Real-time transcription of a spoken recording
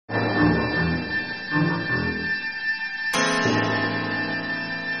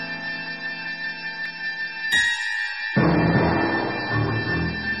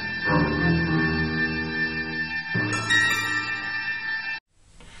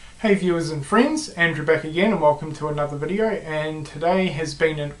Hey viewers and friends, Andrew back again and welcome to another video, and today has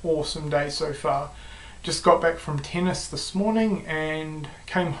been an awesome day so far. Just got back from tennis this morning and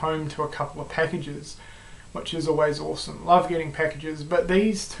came home to a couple of packages, which is always awesome. Love getting packages, but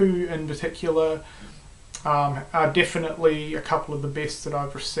these two in particular are definitely a couple of the best that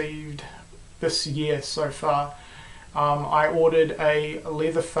I've received this year so far. I ordered a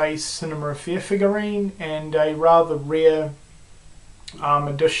Leatherface Cinema Affair figurine and a rather rare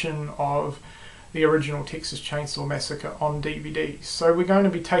edition of the original Texas Chainsaw Massacre on DVD. So we're going to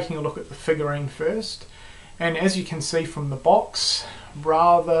be taking a look at the figurine first, and as you can see from the box,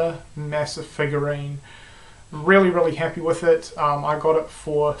 rather massive figurine. Really happy with it. I got it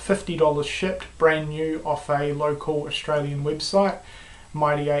for $50 shipped, brand new, off a local Australian website,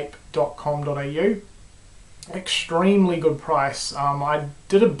 mightyape.com.au. Extremely good price. I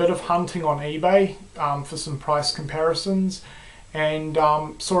did a bit of hunting on eBay for some price comparisons, and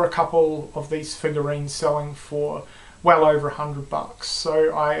saw a couple of these figurines selling for well over $100.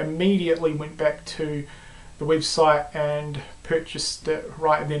 So I immediately went back to the website and purchased it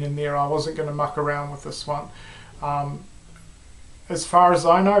right then and there. I wasn't going to muck around with this one. As far as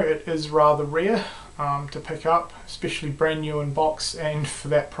I know, it is rather rare to pick up, especially brand new in box and for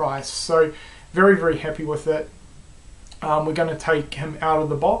that price. So very happy with it. We're going to take him out of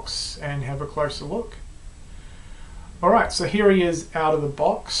the box and have a closer look. Alright, so here he is out of the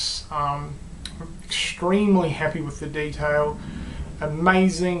box. Extremely happy with the detail.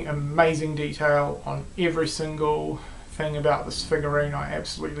 Amazing detail on every single thing about this figurine. I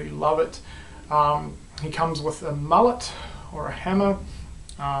absolutely love it. He comes with a mallet or a hammer,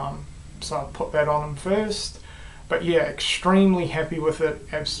 so I'll put that on him first. But yeah, extremely happy with it,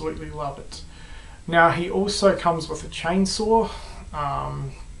 absolutely love it. Now he also comes with a chainsaw.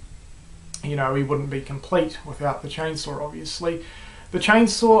 You know, he wouldn't be complete without the chainsaw, obviously. The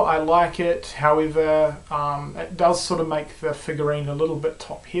chainsaw, I like it, however, it does sort of make the figurine a little bit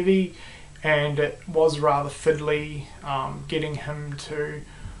top heavy, and it was rather fiddly getting him to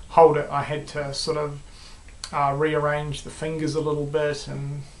hold it. I had to sort of rearrange the fingers a little bit,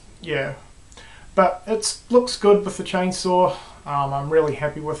 and yeah. But it looks good with the chainsaw. I'm really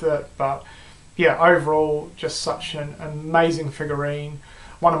happy with it, but yeah, overall, just such an amazing figurine.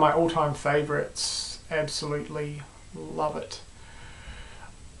 One of my all-time favourites. Absolutely love it.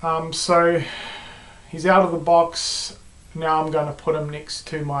 So he's out of the box. Now I'm going to put him next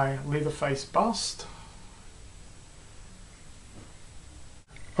to my Leatherface bust.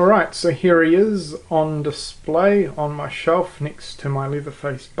 Alright, so here he is on display on my shelf next to my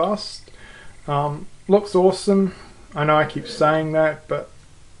Leatherface bust. Looks awesome. I know I keep saying that, but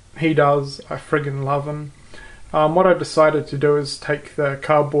he does. I friggin' love him. What I've decided to do is take the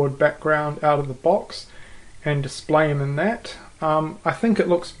cardboard background out of the box and display him in that. I think it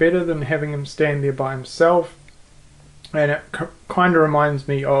looks better than having him stand there by himself, and it kind of reminds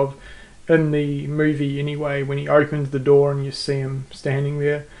me of, in the movie anyway, when he opens the door and you see him standing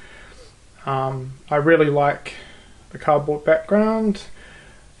there. I really like the cardboard background,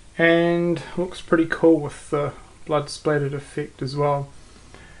 and looks pretty cool with the blood splattered effect as well.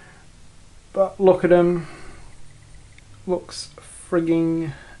 But look at him. Looks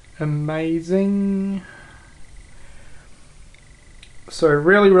frigging amazing. So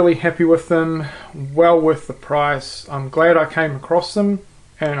really happy with them. Well worth the price. I'm glad I came across them,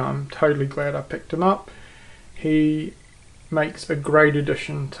 and I'm totally glad I picked him up. He makes a great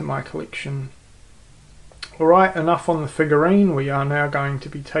addition to my collection. Alright, enough on the figurine. We are now going to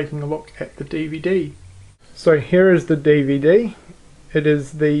be taking a look at the DVD. So here is the DVD. It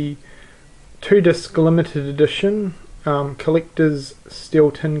is the 2-disc limited edition collector's steel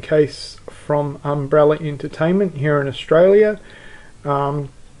tin case from Umbrella Entertainment here in Australia.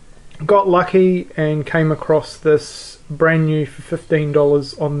 Got lucky and came across this brand new for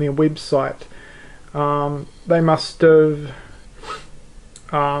 $15 on their website. They must have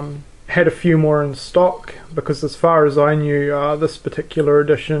had a few more in stock, because as far as I knew, this particular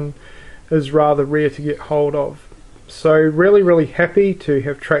edition is rather rare to get hold of. So really happy to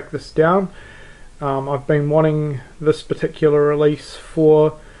have tracked this down. I've been wanting this particular release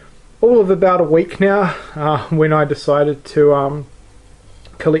for all of about a week now, when I decided to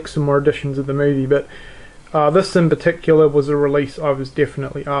collect some more editions of the movie, but this in particular was a release I was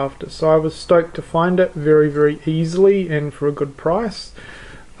definitely after, so I was stoked to find it very easily and for a good price.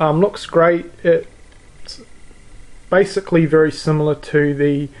 Looks great. It's basically very similar to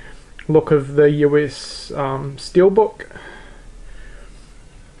the look of the US Steelbook.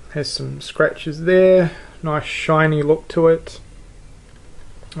 Has some scratches there, nice shiny look to it.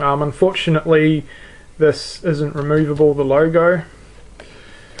 Unfortunately this isn't removable, the logo.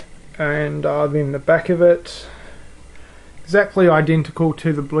 and then the back of it, exactly identical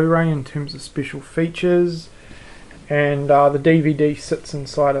to the Blu-ray in terms of special features, and the DVD sits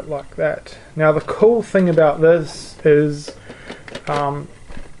inside it like that. Now the cool thing about this is,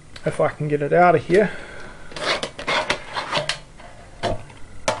 if I can get it out of here,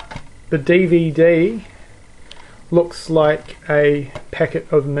 the DVD looks like a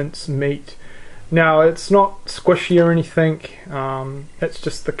packet of mince meat. Now it's not squishy or anything, it's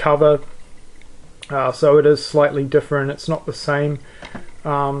just the cover, so it is slightly different. It's not the same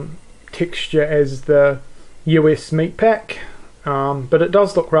texture as the US meat pack, but it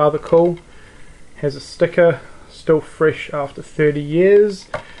does look rather cool. Has a sticker, still fresh after 30 years,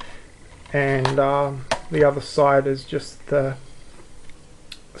 and the other side is just the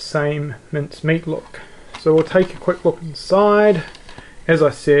same mince meat look. So we'll take a quick look inside. As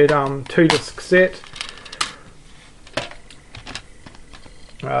I said, 2-disc set.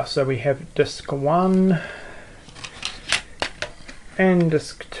 So we have disc 1 and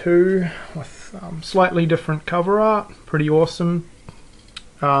disc 2 with slightly different cover art, pretty awesome.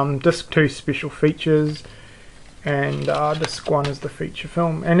 Disc 2 special features, and disc 1 is the feature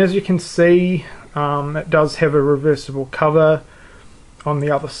film. And as you can see, it does have a reversible cover on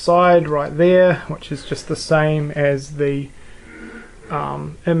the other side right there, which is just the same as the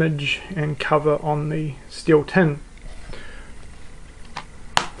image and cover on the steel tin.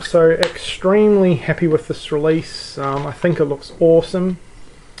 So extremely happy with this release. I think it looks awesome,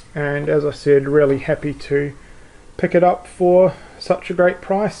 and as I said, really happy to pick it up for such a great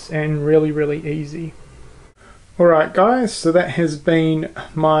price and really easy. Alright guys, so that has been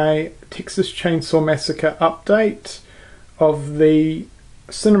my Texas Chainsaw Massacre update of the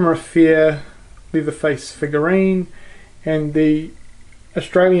Cinema Affair Leatherface figurine and the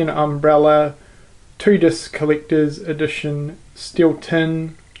Australian Umbrella 2-disc collector's edition steel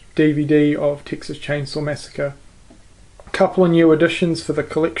tin DVD of Texas Chainsaw Massacre. A couple of new additions for the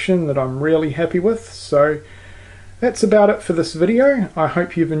collection that I'm really happy with. So that's about it for this video. I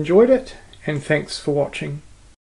hope you've enjoyed it, and thanks for watching.